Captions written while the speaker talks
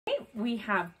We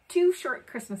have two short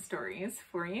Christmas stories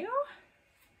for you.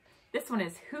 This one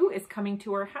is Who is Coming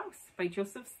to Our House by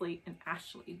Joseph Slate and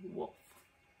Ashley Wolf.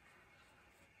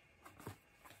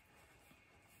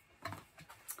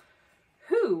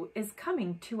 Who is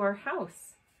coming to our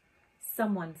house?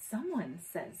 Someone, someone,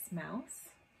 says Mouse.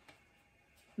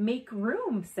 Make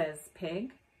room, says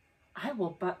Pig. I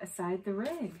will butt aside the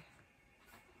rig.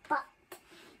 But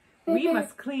We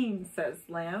must clean, says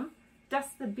Lamb.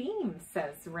 Dust the beam,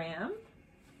 says Ram.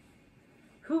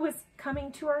 Who is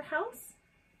coming to our house?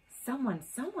 Someone,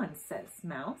 someone, says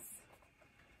Mouse.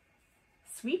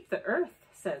 Sweep the earth,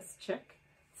 says Chick.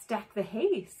 Stack the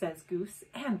hay, says Goose,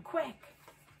 and quick.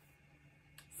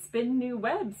 Spin new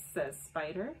webs, says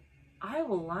Spider. I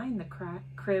will line the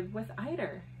crib with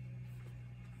eider.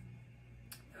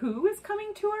 Who is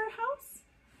coming to our house?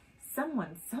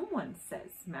 Someone, someone,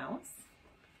 says Mouse.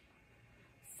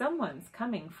 Someone's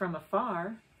coming from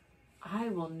afar. I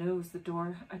will nose the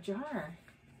door ajar.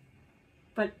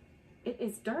 But it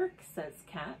is dark, says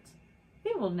Cat.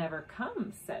 They will never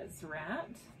come, says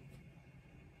Rat.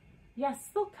 Yes,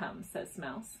 they'll come, says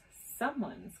Mouse.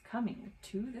 Someone's coming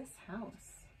to this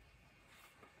house.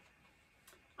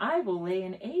 I will lay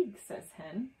an egg, says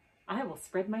Hen. I will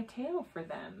spread my tail for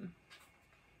them.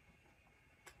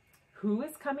 Who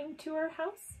is coming to our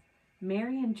house?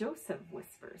 Mary and Joseph,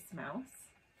 whispers Mouse.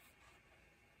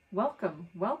 Welcome,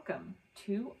 welcome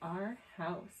to our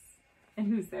house. And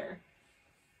who's there?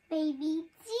 Baby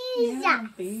Jesus. Yeah,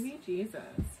 baby Jesus.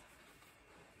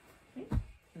 Okay.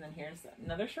 And then here's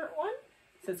another short one.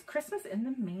 It says Christmas in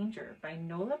the Manger by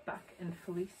Nola Buck and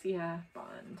Felicia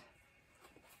Bond.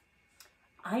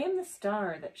 I am the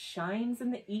star that shines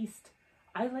in the east.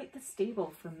 I light the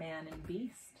stable for man and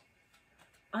beast.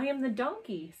 I am the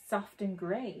donkey, soft and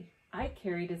gray. I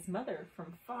carried his mother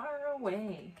from far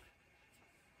away.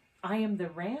 I am the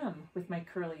ram with my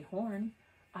curly horn.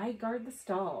 I guard the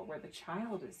stall where the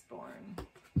child is born.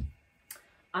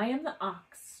 I am the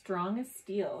ox, strong as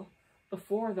steel.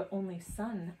 Before the only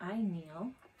son I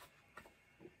kneel.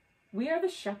 We are the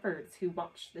shepherds who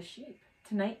watch the sheep.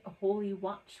 Tonight a holy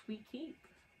watch we keep.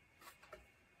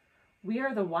 We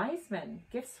are the wise men,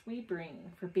 gifts we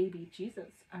bring for baby Jesus,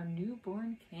 our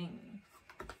newborn King.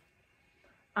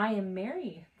 I am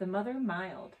Mary, the mother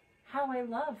mild. How I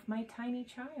love my tiny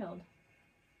child.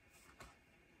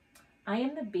 I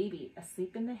am the baby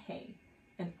asleep in the hay,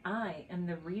 and I am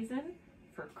the reason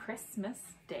for Christmas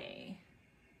Day.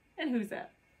 And who's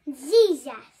that?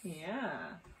 Jesus.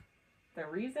 Yeah, the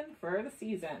reason for the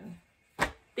season.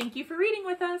 Thank you for reading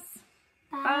with us.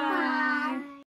 Bye.